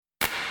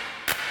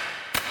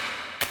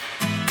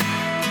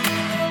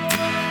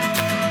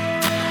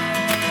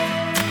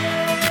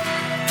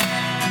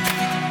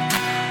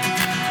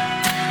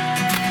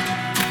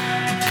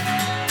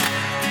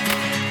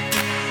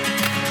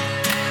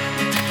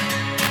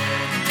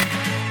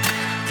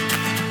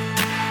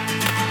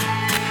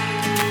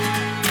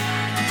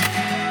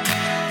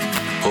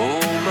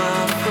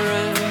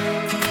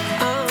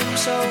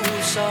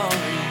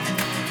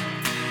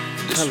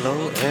Hello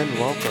and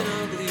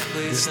welcome.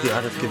 This is The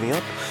Art of Giving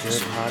Up, your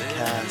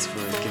podcast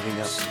for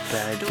giving up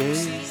bad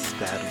days,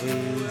 bad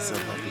ways,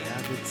 unhealthy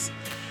habits,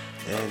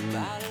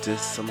 and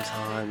just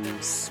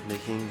sometimes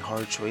making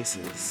hard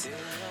choices.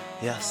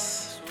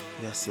 Yes.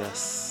 It's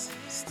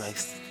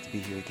nice to be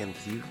here again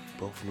with you,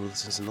 both new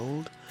listeners and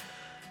old.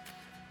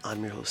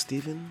 I'm your host,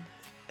 Steven,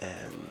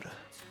 and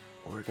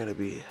we're going to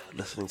be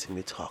listening to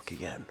me talk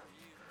again.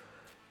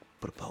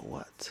 But about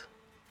what?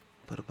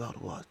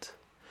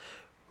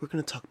 We're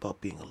going to talk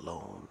about being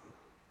alone.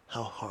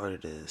 How hard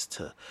it is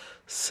to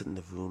sit in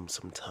the room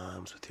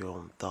sometimes with your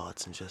own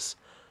thoughts and just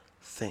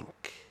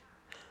think.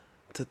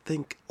 To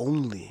think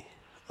only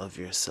of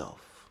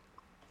yourself.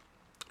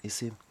 You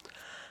see,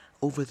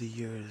 over the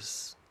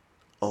years,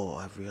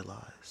 I've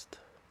realized.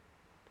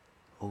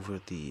 Over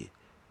the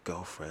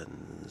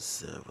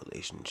girlfriends, the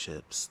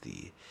relationships,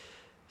 the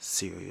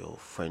serial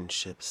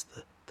friendships,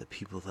 the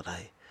people that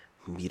I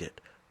meet at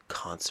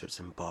concerts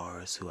and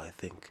bars who I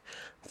think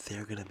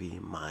they're gonna be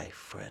my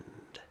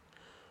friend,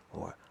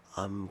 or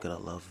I'm gonna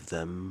love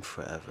them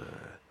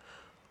forever.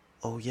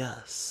 Oh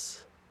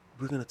yes,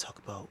 we're gonna talk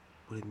about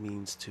what it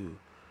means to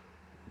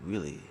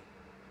really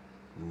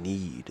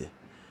need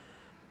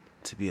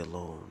to be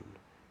alone,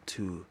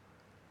 to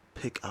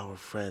pick our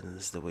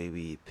friends the way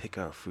we pick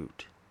our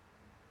fruit,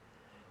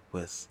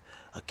 with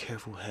a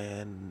careful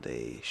hand,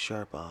 a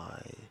sharp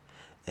eye,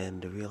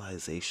 and the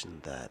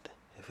realization that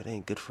if it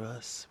ain't good for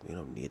us, we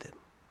don't need it.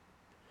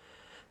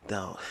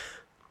 Now,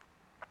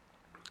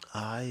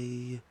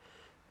 I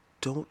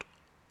don't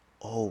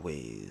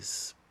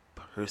always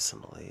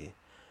personally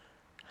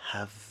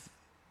have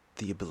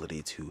the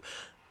ability to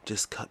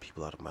just cut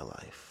people out of my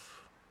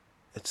life.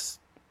 It's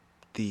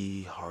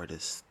the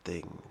hardest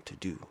thing to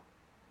do.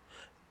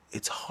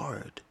 It's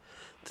hard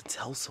to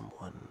tell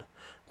someone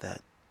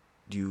that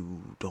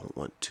you don't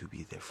want to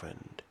be their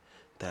friend,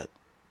 that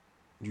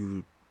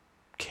you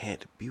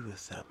can't be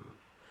with them,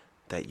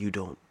 that you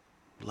don't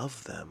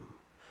love them,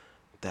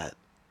 that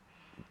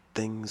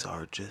things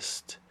are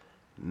just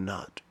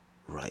not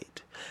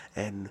right.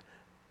 And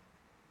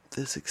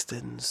this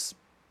extends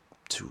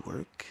to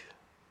work,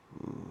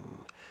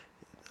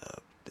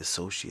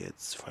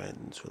 associates,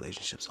 friends,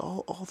 relationships,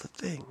 all the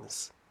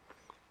things.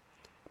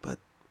 But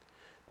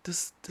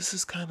this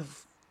is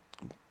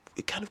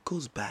it kind of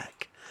goes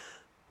back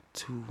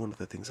to one of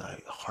the things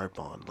I harp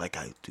on, like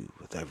I do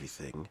with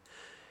everything.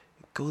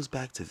 It goes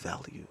back to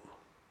value.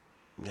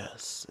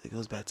 Yes, it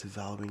goes back to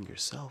valuing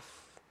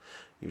yourself,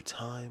 your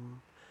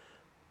time.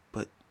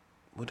 But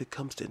when it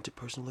comes to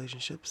interpersonal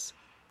relationships,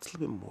 it's a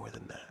little bit more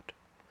than that.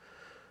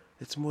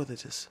 It's more than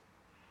just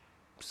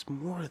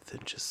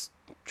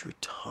your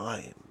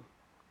time.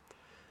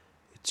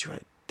 It's your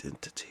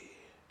identity.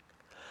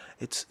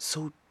 It's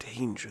so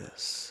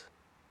dangerous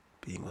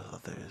being with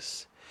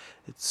others.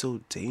 It's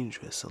so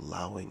dangerous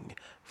allowing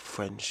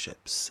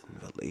friendships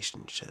and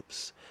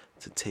relationships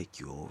to take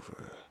you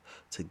over,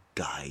 to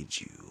guide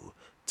you,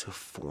 to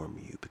form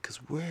you. Because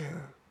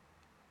where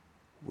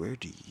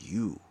do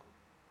you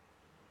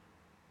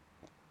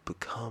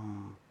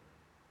become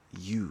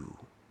you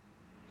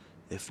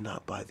if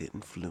not by the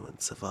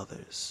influence of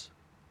others?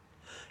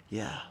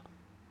 Yeah,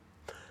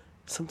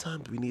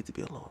 sometimes we need to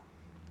be alone.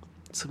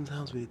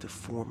 Sometimes we need to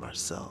form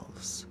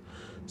ourselves.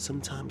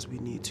 Sometimes we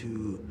need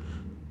to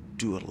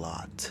do a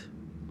lot.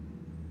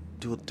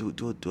 Do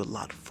a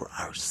lot for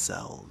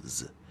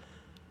ourselves.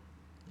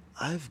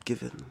 I've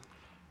given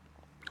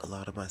a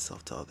lot of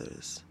myself to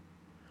others.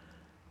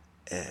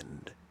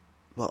 And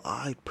while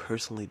I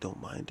personally don't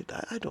mind it,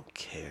 I don't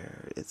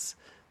care.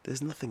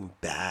 There's nothing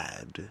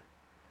bad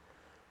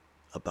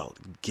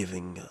about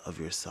giving of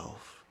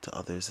yourself to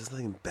others. There's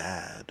nothing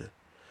bad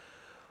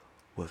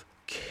with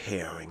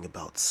caring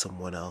about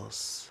someone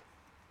else.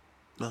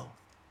 No,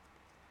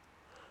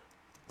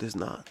 there's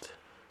not.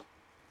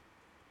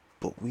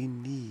 But we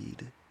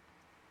need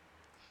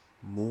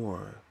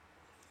more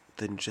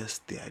than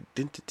just the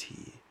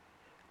identity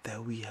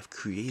that we have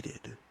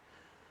created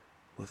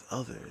with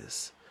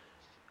others.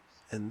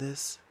 And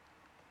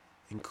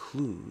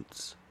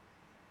includes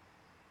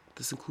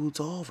this includes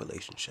all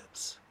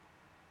relationships.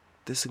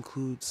 This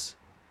includes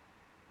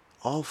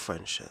all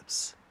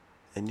friendships.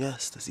 And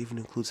yes, this even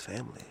includes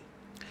family.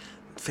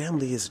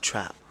 Family is a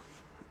trap.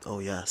 Oh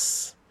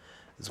yes.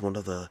 It's one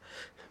of the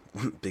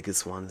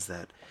biggest ones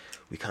that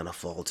we kind of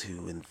fall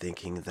to in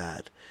thinking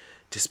that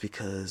just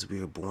because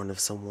we were born of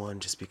someone,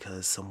 just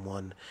because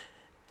someone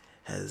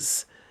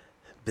has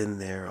been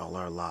there all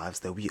our lives,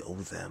 that we owe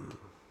them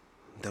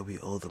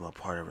a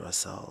part of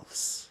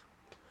ourselves.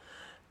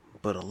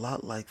 But a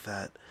lot like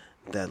that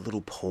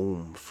little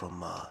poem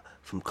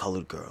from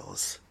Colored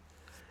Girls.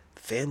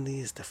 Family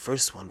is the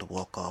first one to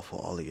walk off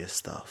with all of your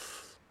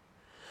stuff.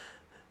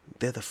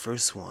 They're the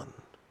first one,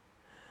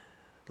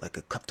 like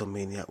a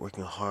kleptomaniac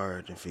working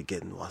hard and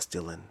forgetting while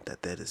stealing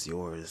that is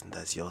yours and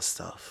that's your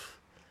stuff.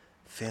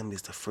 Family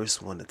is the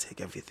first one to take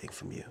everything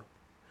from you.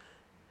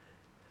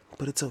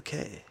 But it's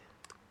okay,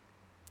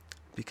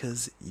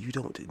 because you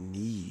don't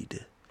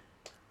need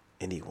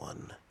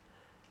anyone.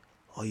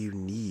 All you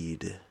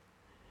need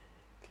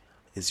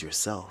is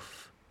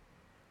yourself.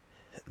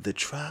 The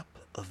trap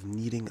of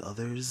needing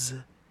others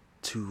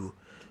to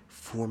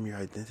form your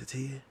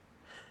identity,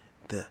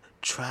 the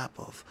trap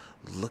of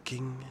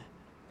looking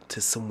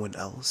to someone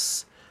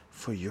else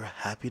for your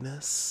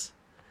happiness,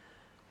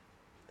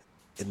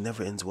 it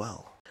never ends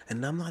well.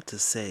 And I'm not to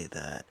say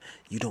that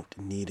you don't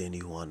need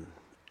anyone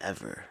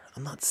ever.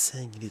 I'm not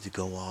saying you need to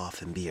go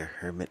off and be a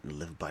hermit and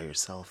live by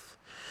yourself.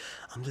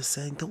 I'm just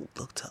saying don't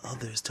look to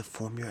others to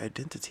form your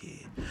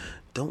identity.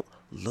 Don't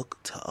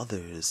look to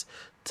others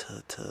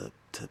to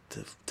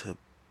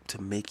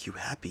make you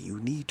happy. You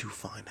need to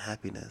find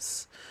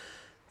happiness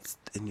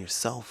in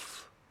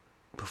yourself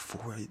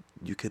before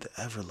you could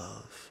ever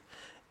love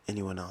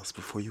anyone else,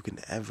 before you can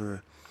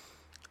ever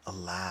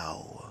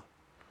allow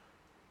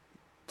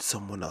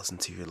someone else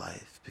into your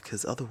life,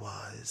 because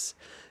otherwise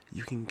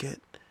you can get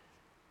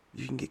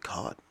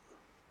caught.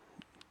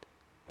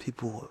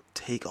 People will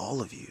take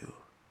all of you.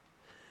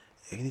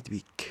 You need to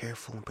be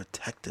careful and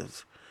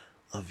protective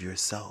of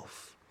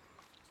yourself,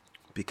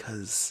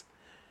 because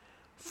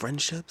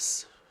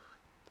friendships,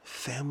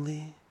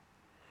 family,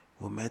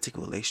 romantic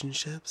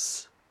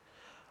relationships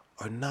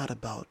are not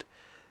about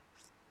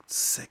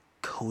sick,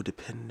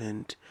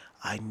 codependent,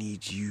 I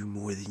need you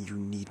more than you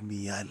need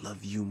me, I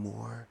love you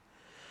more.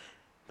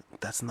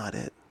 That's not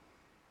it.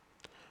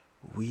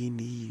 We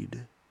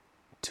need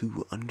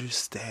to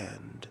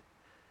understand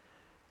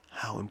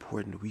how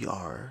important we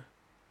are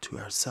to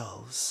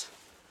ourselves,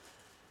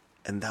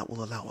 and that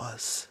will allow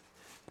us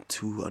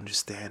to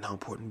understand how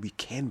important we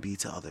can be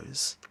to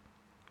others,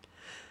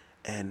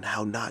 and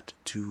how not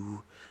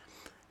to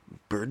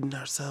burden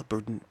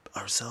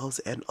ourselves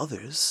and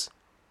others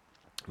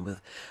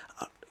with,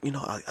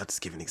 I'll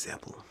just give an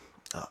example.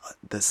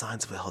 The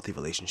signs of a healthy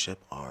relationship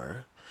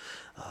are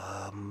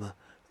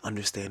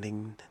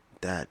understanding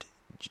that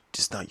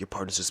it's not your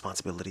partner's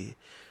responsibility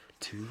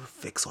to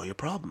fix all your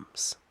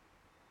problems,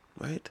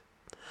 right?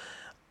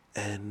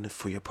 And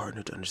for your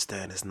partner to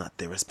understand it's not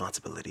their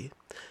responsibility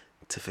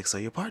to fix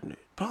all your partner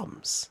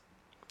problems.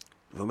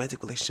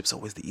 Romantic relationships are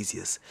always the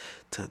easiest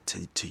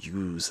to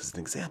use as an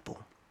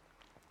example,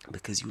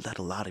 because you let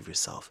a lot of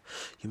yourself.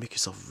 You make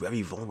yourself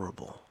very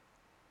vulnerable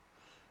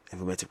in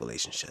romantic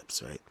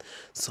relationships, right?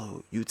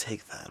 So you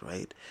take that,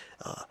 right?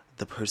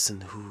 The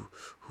person who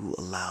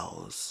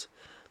allows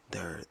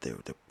the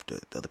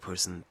other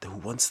person who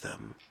wants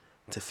them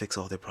to fix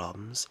all their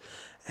problems,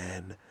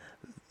 and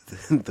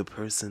the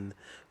person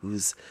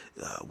who's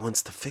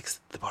wants to fix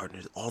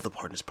all the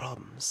partner's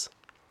problems.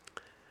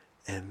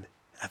 And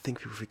I think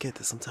people forget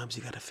that sometimes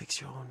you gotta fix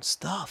your own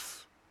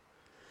stuff.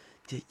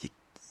 You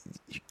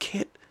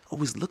can't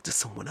always look to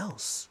someone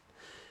else.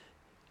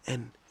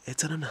 And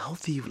it's an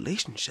unhealthy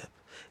relationship.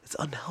 It's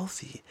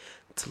unhealthy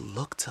to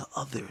look to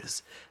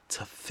others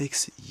to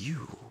fix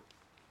you.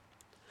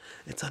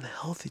 It's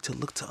unhealthy to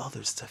look to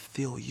others to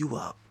fill you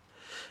up.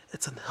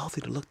 It's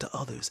unhealthy to look to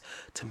others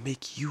to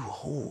make you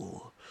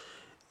whole.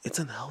 It's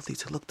unhealthy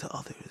to look to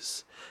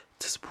others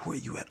to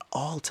support you at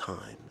all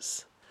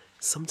times.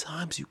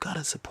 Sometimes you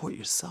gotta support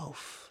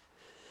yourself.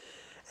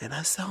 And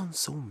I sound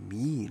so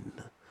mean.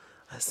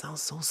 I sound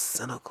so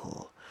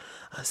cynical.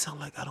 I sound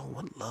like I don't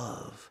want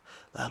love.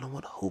 I don't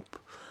want hope.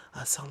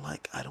 I sound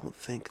like I don't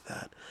think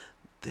that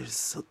there's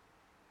so...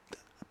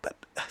 But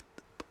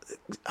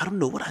I don't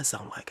know what I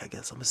sound like, I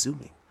guess. I'm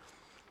assuming.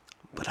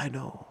 But I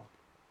know.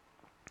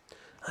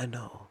 And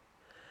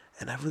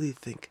I really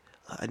think...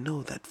 I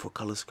know that for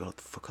Color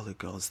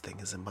Girls thing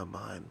is in my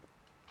mind.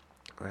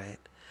 Right?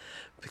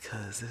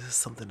 Because there's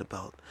something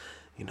about,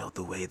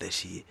 the way that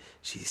she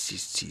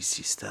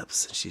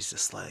steps, and she's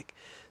just like,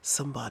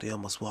 somebody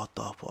almost walked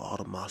off with all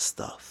of my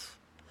stuff.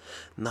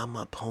 Not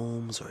my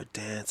poems or a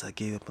dance I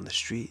gave up on the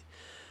street,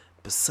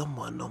 but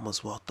someone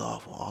almost walked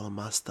off with all of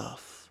my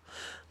stuff.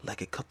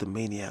 Like a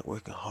kleptomaniac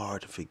working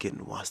hard and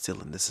forgetting why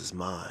stealing this is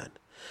mine.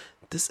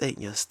 This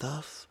ain't your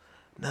stuff.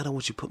 Now don't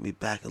want you put me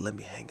back and let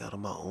me hang out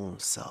on my own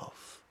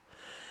self.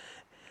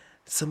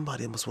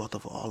 Somebody almost walked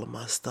over all of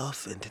my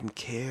stuff and didn't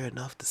care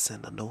enough to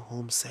send a note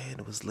home saying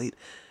it was late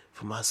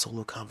for my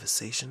solo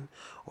conversation,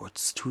 or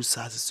it's 2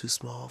 sizes too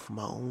small for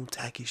my own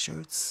tacky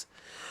shirts.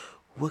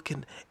 What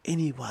can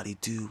anybody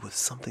do with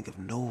something of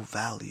no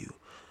value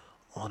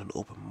on an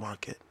open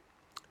market?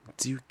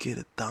 Do you get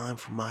a dime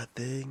for my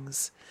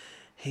things?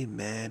 Hey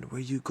man,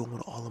 where you going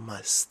with all of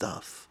my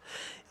stuff?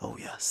 Oh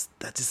yes,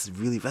 that just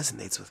really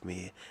resonates with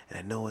me. And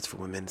I know it's for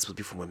women, it's supposed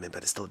to be for women,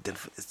 but it still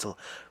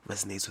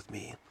resonates with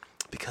me.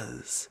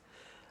 Because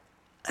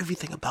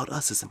everything about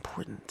us is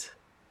important.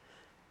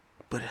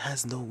 But it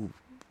has no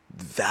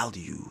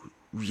value,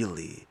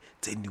 really,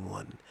 to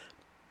anyone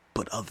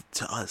but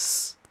to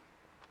us.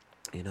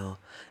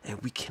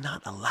 And we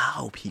cannot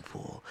allow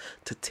people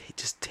to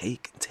just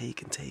take and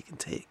take and take and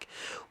take.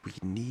 We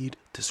need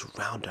to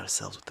surround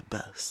ourselves with the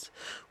best.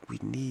 We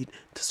need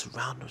to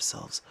surround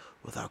ourselves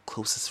with our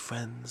closest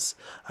friends,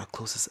 our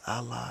closest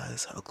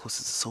allies, our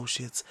closest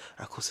associates,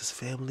 our closest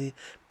family,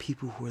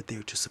 people who are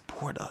there to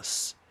support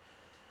us,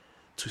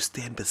 to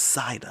stand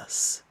beside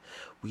us.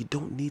 We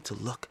don't need to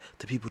look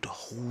to people to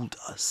hold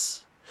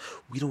us.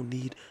 We don't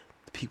need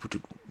We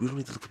don't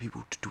need to look for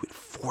people to do it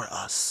for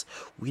us.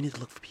 We need to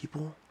look for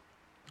people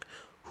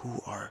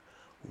who are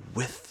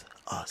with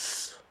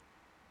us.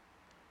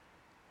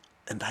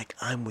 And like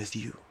I'm with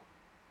you.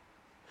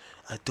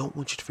 I don't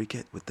want you to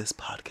forget what this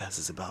podcast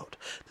is about.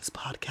 This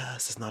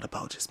podcast is not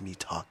about just me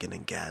talking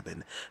and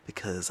gabbing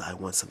because I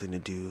want something to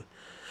do.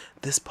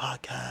 This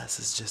podcast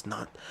is just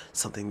not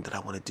something that I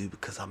want to do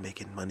because I'm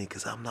making money,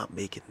 because I'm not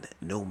making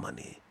no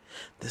money.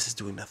 This is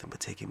doing nothing but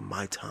taking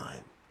my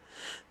time.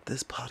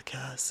 This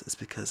podcast is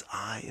because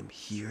I am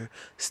here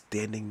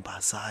standing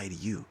beside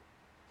you.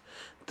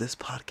 This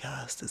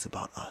podcast is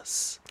about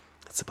us.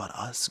 It's about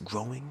us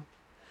growing,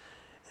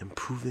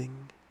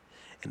 improving,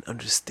 and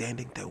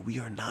understanding that we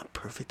are not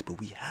perfect, but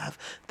we have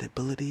the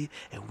ability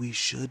and we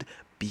should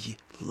be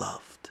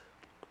loved.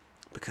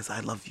 Because I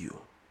love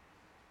you.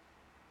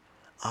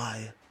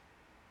 I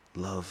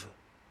love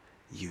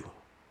you.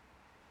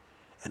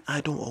 And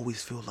I don't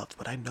always feel loved,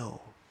 but I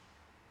know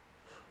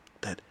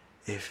that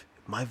if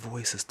my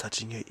voice is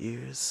touching your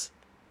ears,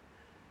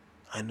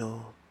 I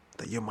know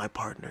that you're my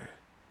partner.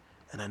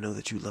 And I know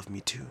that you love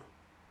me too.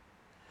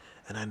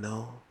 And I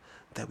know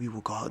that we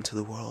will go out into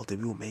the world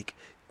and we will make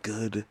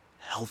good,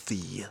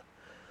 healthy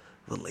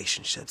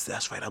relationships.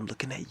 That's right, I'm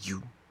looking at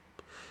you.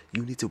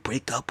 You need to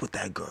break up with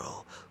that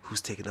girl who's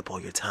taking up all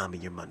your time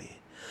and your money.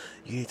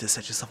 You need to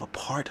set yourself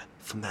apart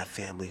from that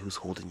family who's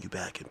holding you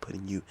back and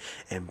putting you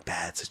in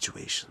bad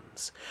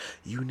situations.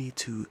 You need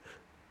to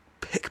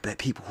pick bad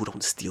people who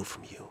don't steal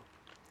from you.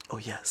 Oh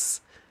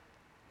yes,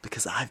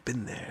 because I've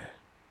been there.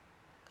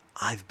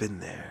 I've been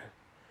there.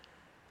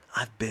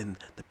 I've been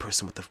the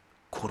person with the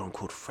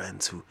quote-unquote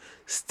friends who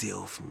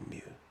steal from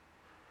you,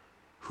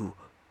 who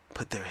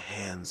put their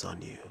hands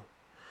on you.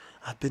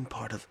 I've been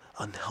part of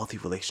unhealthy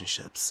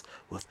relationships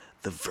with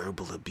the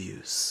verbal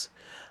abuse.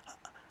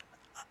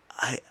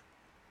 I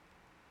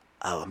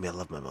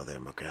love my mother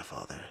and my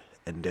grandfather,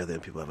 and they're the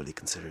only people I really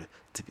consider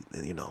to be,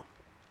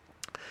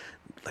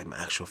 like my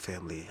actual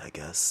family, I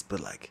guess.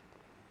 But like,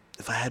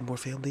 if I had more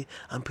family,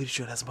 I'm pretty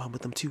sure I'd have some problem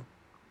with them too.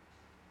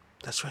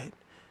 That's right,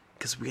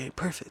 because we ain't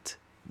perfect.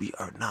 We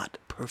are not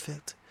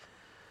perfect.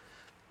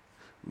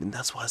 And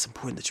that's why it's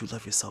important that you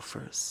love yourself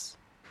first.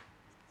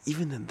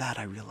 Even in that,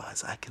 I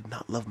realized I could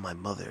not love my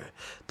mother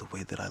the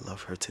way that I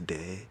love her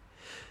today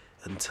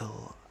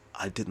until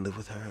I didn't live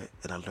with her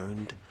and I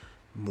learned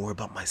more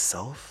about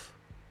myself.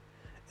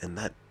 And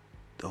that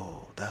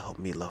helped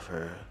me love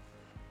her.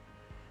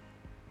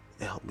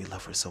 It helped me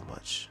love her so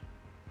much.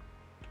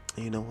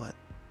 And you know what?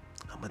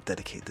 I'm going to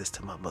dedicate this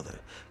to my mother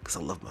because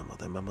I love my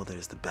mother. My mother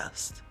is the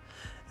best.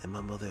 And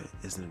my mother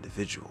is an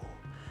individual.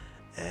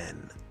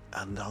 And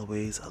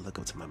always I look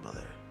up to my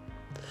mother.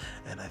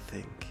 And I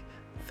think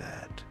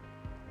that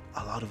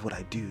a lot of what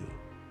I do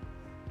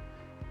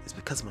is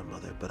because of my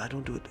mother, but I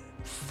don't do it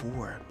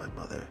for my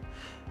mother.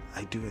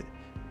 I don't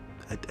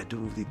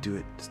really do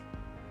it,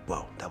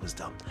 well, that was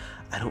dumb.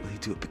 I don't really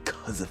do it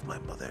because of my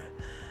mother.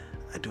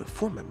 I do it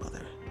for my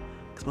mother.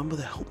 Because my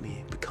mother helped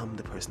me become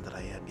the person that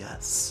I am,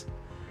 yes.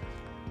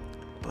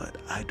 But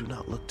I do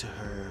not look to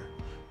her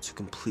to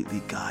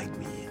completely guide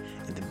me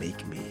and to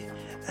make me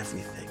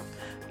everything.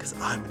 Because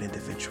I'm an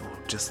individual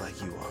just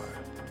like you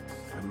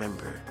are.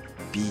 Remember,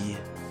 be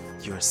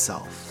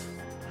yourself.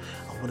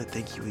 I want to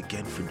thank you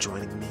again for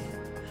joining me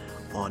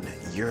on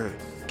your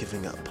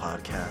Giving Up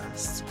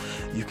Podcast.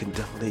 You can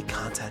definitely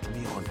contact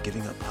me on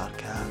Giving Up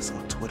Podcast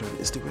on Twitter and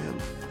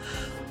Instagram,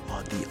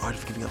 on the Art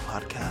of Giving Up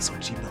Podcast on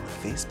Gmail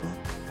and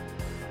Facebook.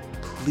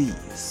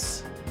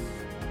 Please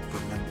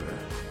remember,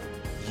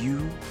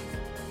 you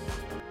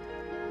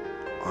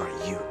are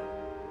you.